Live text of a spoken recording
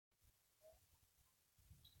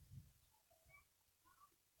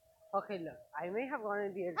Okay, look, I may have gone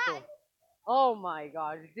in the intro. Oh my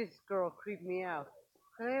god, this girl creeped me out.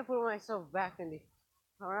 Can I put myself back in the.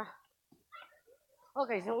 Alright.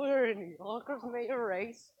 Okay, so we're in the Oncors mayor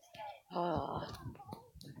race. So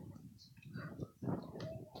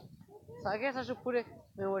I guess I should put it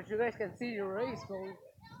in what you guys can see the race going.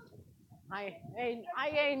 I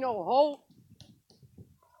ain't no hoe.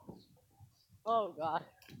 Oh god.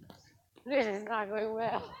 This is not going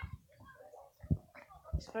well.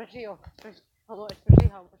 Especially how much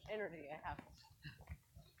energy I have.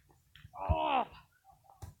 Oh,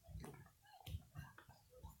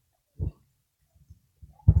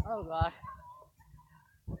 oh god.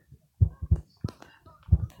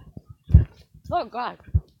 Oh god.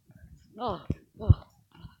 Oh, oh.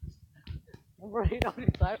 I'm running down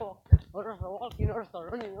the sidewalk. Others are walking, others are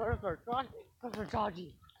running, others are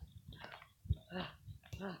jogging.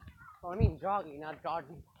 Oh, I mean jogging, not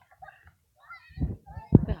jogging.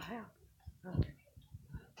 What the hell?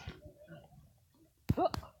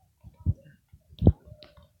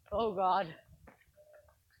 Oh god.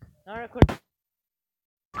 Now I could.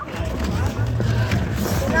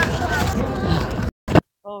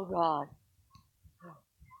 Oh god.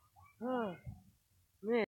 Oh,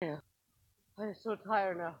 man, I'm so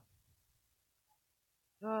tired now.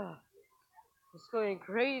 It's going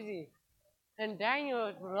crazy. And Daniel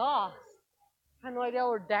is lost. I have no idea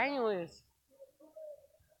where Daniel is.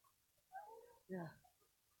 Yeah.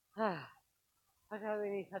 I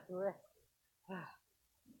really have to rest.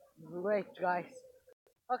 Great, guys.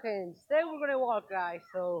 Okay, instead we're gonna walk, guys.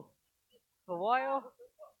 So, for a while.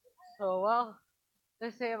 So, well,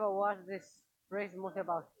 let's say about what this race is mostly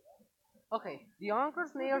about. Okay, the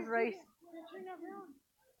Oncors Nails race.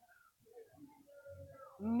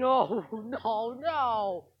 No, no,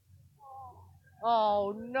 no.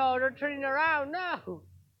 Oh no, they're turning around. No,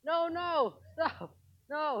 no, no, stop.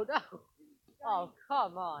 No, no. Oh,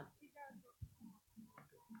 come on.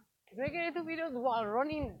 Making YouTube videos while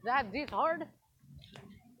running this hard?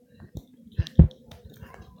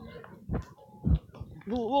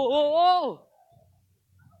 Whoa, whoa, whoa, whoa!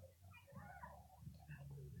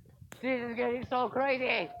 This is getting so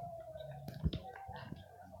crazy.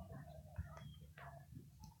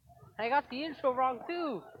 I got the intro wrong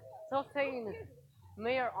too. So saying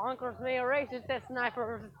Mayor Oncors Mayor race, it says Sniper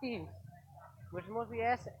versus Team, which must be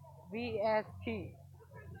SVST.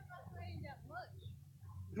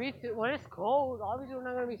 Me too. When it's cold, obviously we're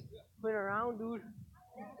not gonna be spinning around, dude.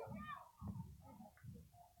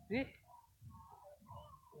 See?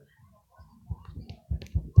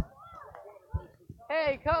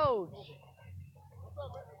 Hey, coach.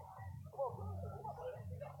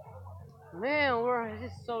 Man, we're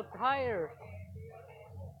just so tired.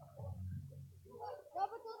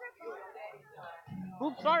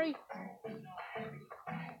 Oops, sorry.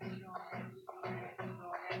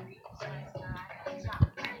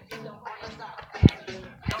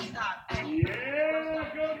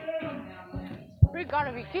 You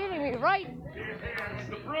gotta be kidding me, right?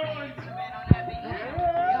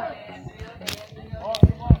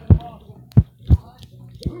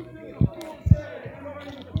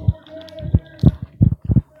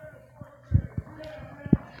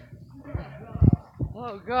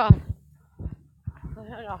 Oh god, I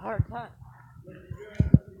had a hard time.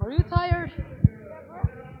 Are you tired?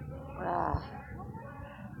 Ah.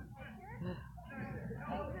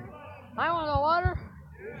 I want the water.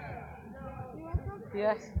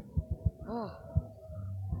 Yes. Oh,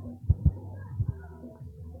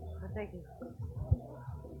 thank you.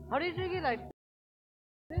 How do you drink it? Like,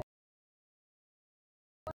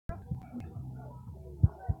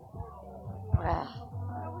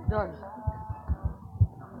 done.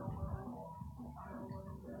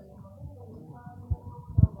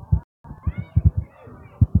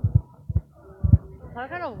 I'm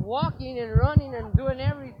kind of walking and running and doing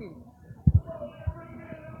everything.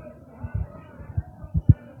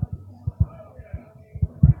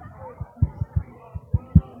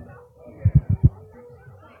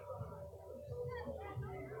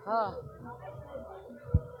 Ah.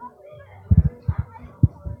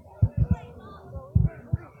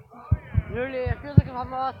 Literally, it feels like I'm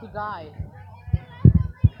about to die.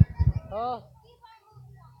 Oh.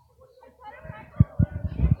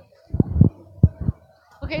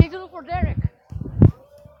 Okay, need to look for Derek.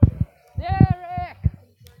 Derek!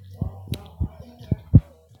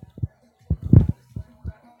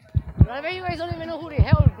 I bet you guys don't even know who the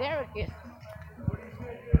hell Derek is.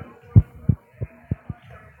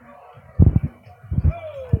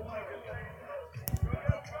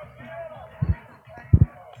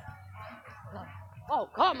 Oh,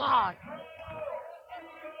 come on!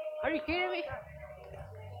 Are you kidding me?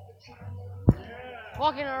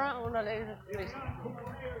 Walking around the laser place.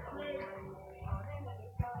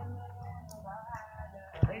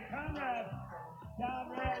 Hey, comrade,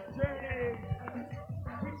 journey.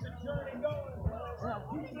 Keep the journey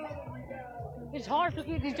going. Keep going. It's hard to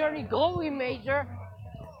keep this journey going, Major.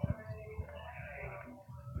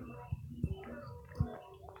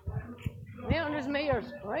 Man, this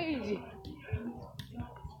mayor's crazy.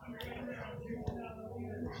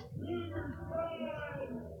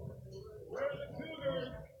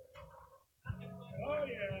 Oh,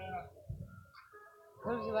 yeah.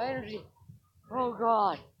 Comes with energy. Oh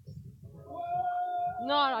God.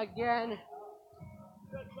 Not again.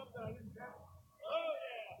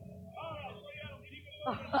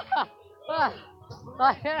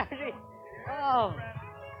 My energy. Oh.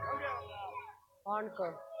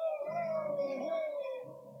 Encore.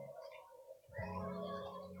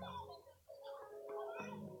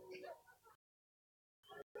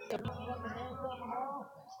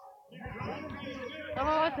 Come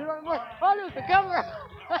on, oh look, the camera.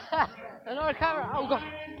 Another camera. Oh God.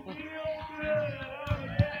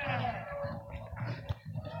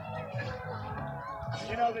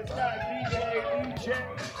 You know, this guy, DJ.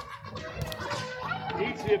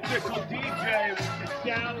 He's the official DJ with the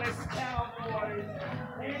Dallas Cowboys.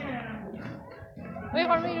 And Wait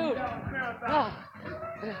for me, dude. Oh.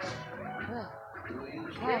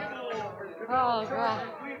 Oh God.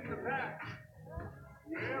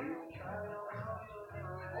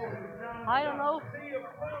 I don't know.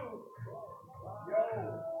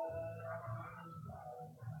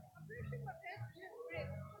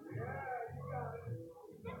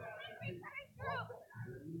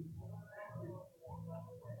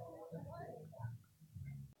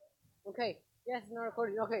 Okay, yes, it's not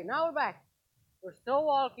recording. Okay, now we're back. We're still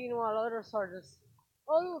walking while others are just.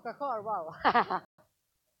 Oh, look, a car, wow.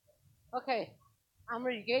 Okay, I'm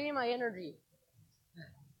regaining my energy.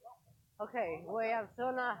 Okay, we have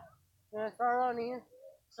still not. Gonna start running.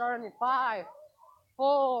 Starting in 5,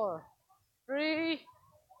 4, 3,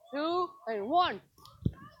 2, and 1.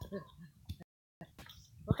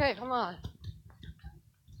 Okay, come on.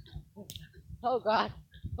 Oh God.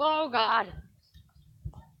 Oh God.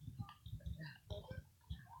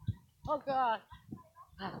 Oh God.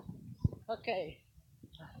 Okay.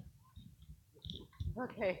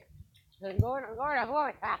 Okay. I'm going.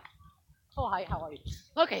 Ah. Oh, hi, how are you?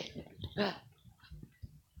 Okay.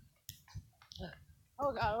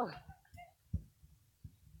 Oh God.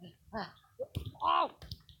 Oh.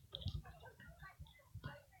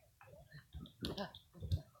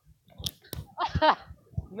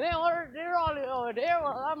 Man, they're all over there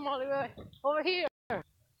while I'm all over here.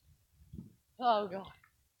 Oh God.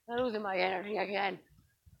 I'm losing my energy again.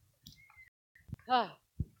 Ah.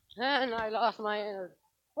 And I lost my energy.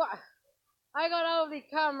 What? I got out of the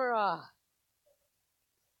camera.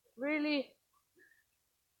 Really?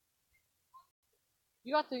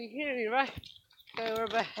 You got to hear me, right? Okay, we're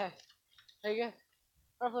back. I guess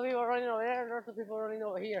lots of people running over there, lots of people running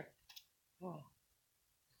over here. Oh.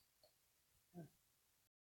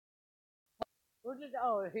 Where's it?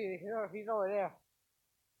 Oh, he's over there.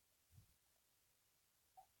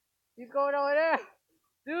 He's going over there,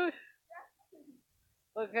 dude.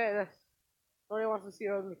 Okay, that's nobody wants to see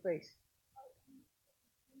your ugly face.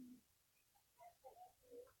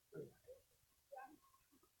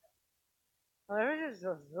 I'm just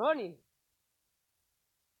running.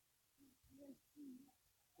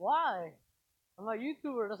 Why? I'm a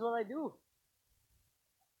YouTuber. That's what I do.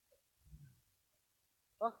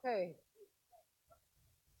 Okay.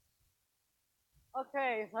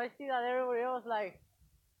 Okay, so I see that everybody else like,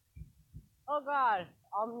 oh God,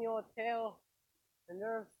 I'm your tail, and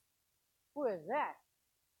there's who is that?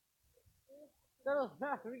 That was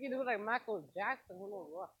freaking look like Michael Jackson. Who knows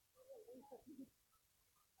what?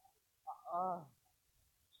 Uh,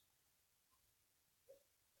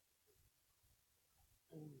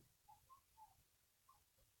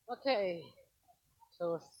 okay,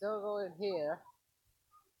 so we're still going here.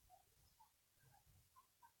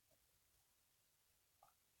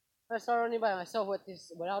 I start running by myself with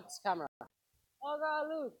this without this camera. Oh God,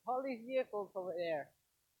 look, all these vehicles over there.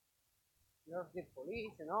 There's the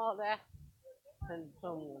police and all that, and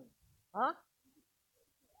some, huh?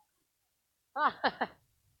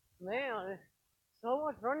 Man, so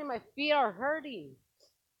much running, my feet are hurting.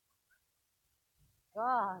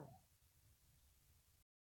 God.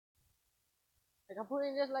 Like I'm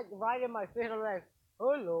putting this like right in my face. I'm like,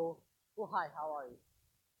 hello. Oh hi, how are you?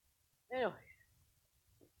 Anyway.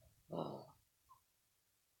 Oh.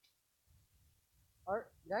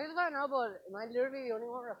 Guys, I know, but am I literally the only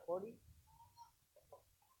one recording?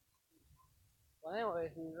 Well,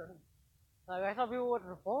 anyways, like I saw people with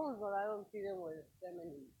their phones, but I don't see them with them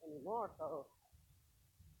anymore. So,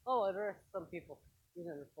 oh, well, there's some people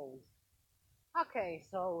using their phones. Okay,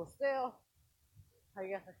 so still, I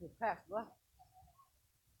guess I can pass. But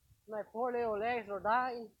my poor little legs are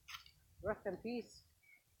dying. Rest in peace.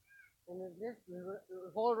 And this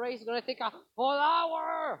whole race is gonna take a whole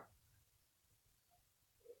hour.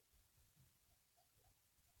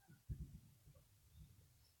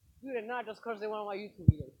 Dude, and not just because they want my YouTube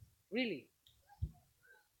videos. Really?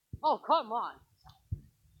 Oh, come on.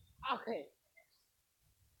 Okay.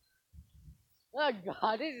 Oh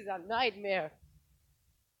God, this is a nightmare.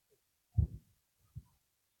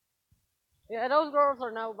 Yeah, those girls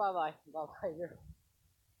are now bye bye. Bye bye.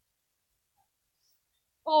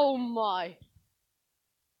 Oh my.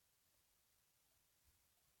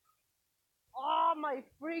 Oh my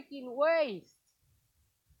freaking waist.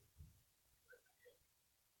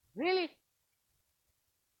 Really?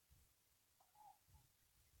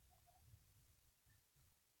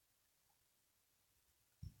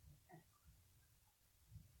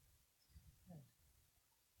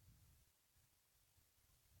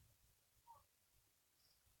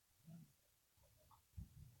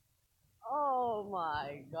 Oh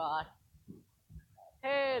my God.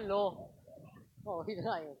 Hello. Oh, he did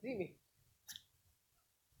not even see me.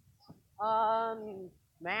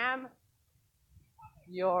 Ma'am,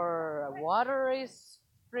 your water is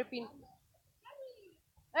dripping.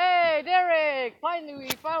 Hey, Derek! Finally, we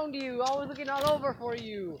found you. I was looking all over for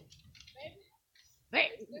you.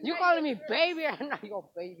 Hey, you calling me baby? I'm not your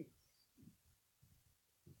baby.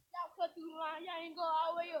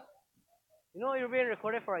 You know you're being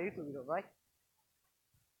recorded for a YouTube video, right?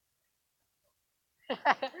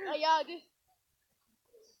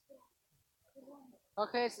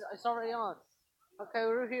 Okay, it's already on. Okay,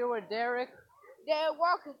 we're here with Derek. They're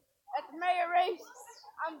welcome at the mayor race.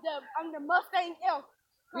 I'm the Mustang Elk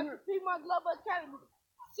from the Piedmont Global Academy.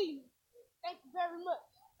 See, thank you very much.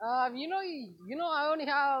 I only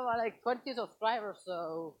have like 20 subscribers,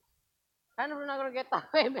 so kind of not gonna get that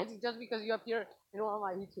famous just because you appear in one of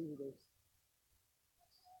my YouTube videos.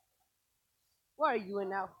 What are you doing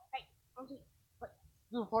now? Hey, I'm just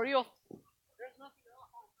Dude, for real? There's nothing else.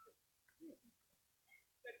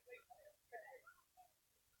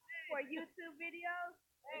 for YouTube videos.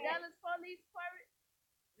 Dallas Police Department.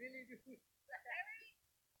 Really, dude?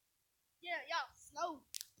 Yeah, y'all slow.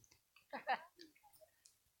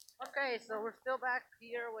 Okay, so we're still back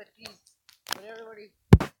here with everybody.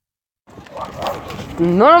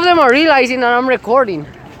 None of them are realizing that I'm recording.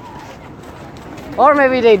 Or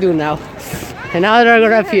maybe they do now. And now they're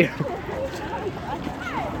gonna appear.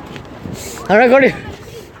 I'm recording.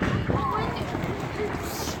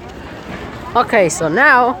 Okay, so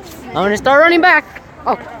now I'm gonna start running back.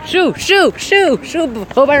 Oh, shoo!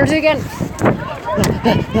 Hope I don't see again.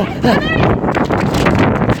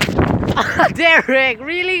 Derek,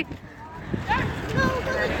 really?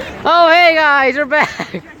 Oh, hey guys, we're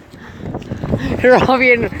back. You're all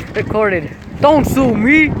being recorded. Don't sue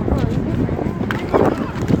me.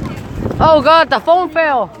 Oh God, the phone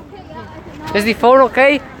fell. Is the phone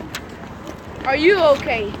okay? Are you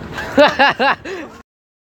okay?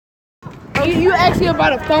 You asking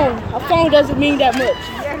about a phone. A phone doesn't mean that much.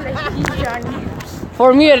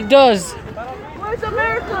 For me, it does. Where's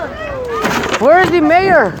America? Where's the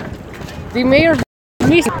mayor? The mayor's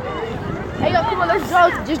missing. Hey, yo, come on, let's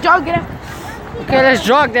jog. Just jog, get out. Okay, let's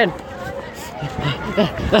jog then.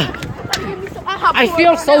 I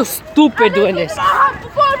feel so stupid doing this.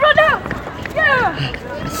 Before I run out. Yeah.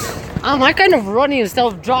 I kind of running instead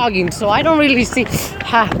of jogging, so I don't really see.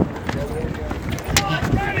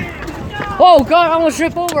 Oh God, I almost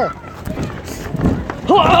trip over.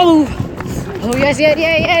 Oh, yes.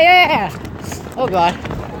 Oh God.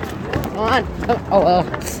 Come on.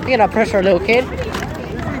 You gotta pressure a little kid.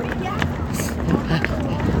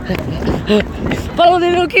 Follow the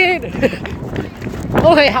little kid.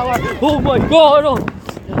 Okay, how are you? Oh my God.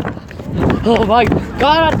 Oh my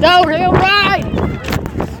God, a downhill ride.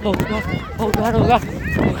 Oh God.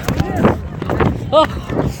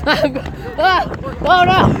 Oh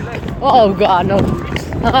no. Oh God, no.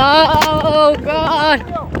 Oh God.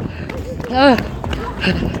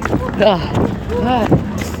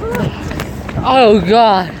 Oh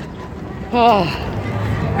God. Oh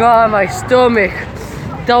God, my stomach.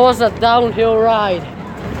 That was a downhill ride.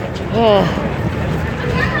 Oh.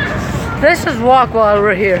 Let's just walk while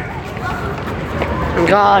we're here.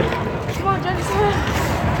 God. Come on, Johnny.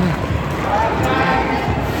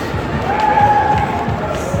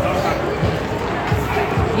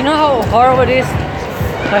 You know how horrible it is?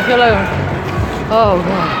 I feel like, oh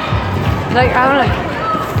God. Like, I'm like,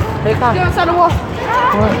 take off. Get outside the wall.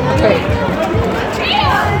 Okay.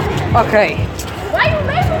 Okay. Why you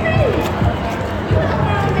making me?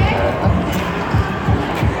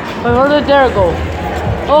 Wait, where did Derek go?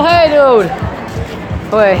 Oh, hey, dude.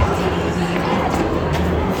 Wait.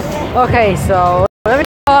 Okay, so let me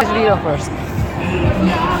watch this video first.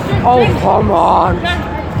 Oh, come on.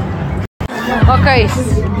 Okay,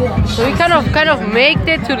 so we kind of made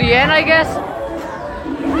it to the end, I guess.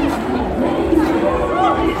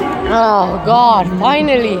 Oh God,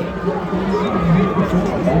 finally.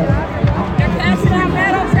 They're passing out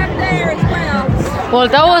medals up there as well. Well,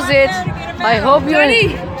 that was it. I hope you.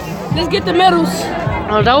 Let's get the medals.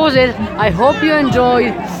 Well, that was it. I hope you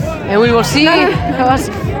enjoyed, and we will see us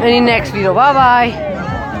in the next video. Bye bye.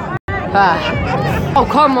 Oh,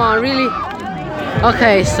 come on, really?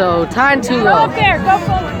 Okay, so time to go. Go up there. Go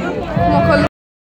forward.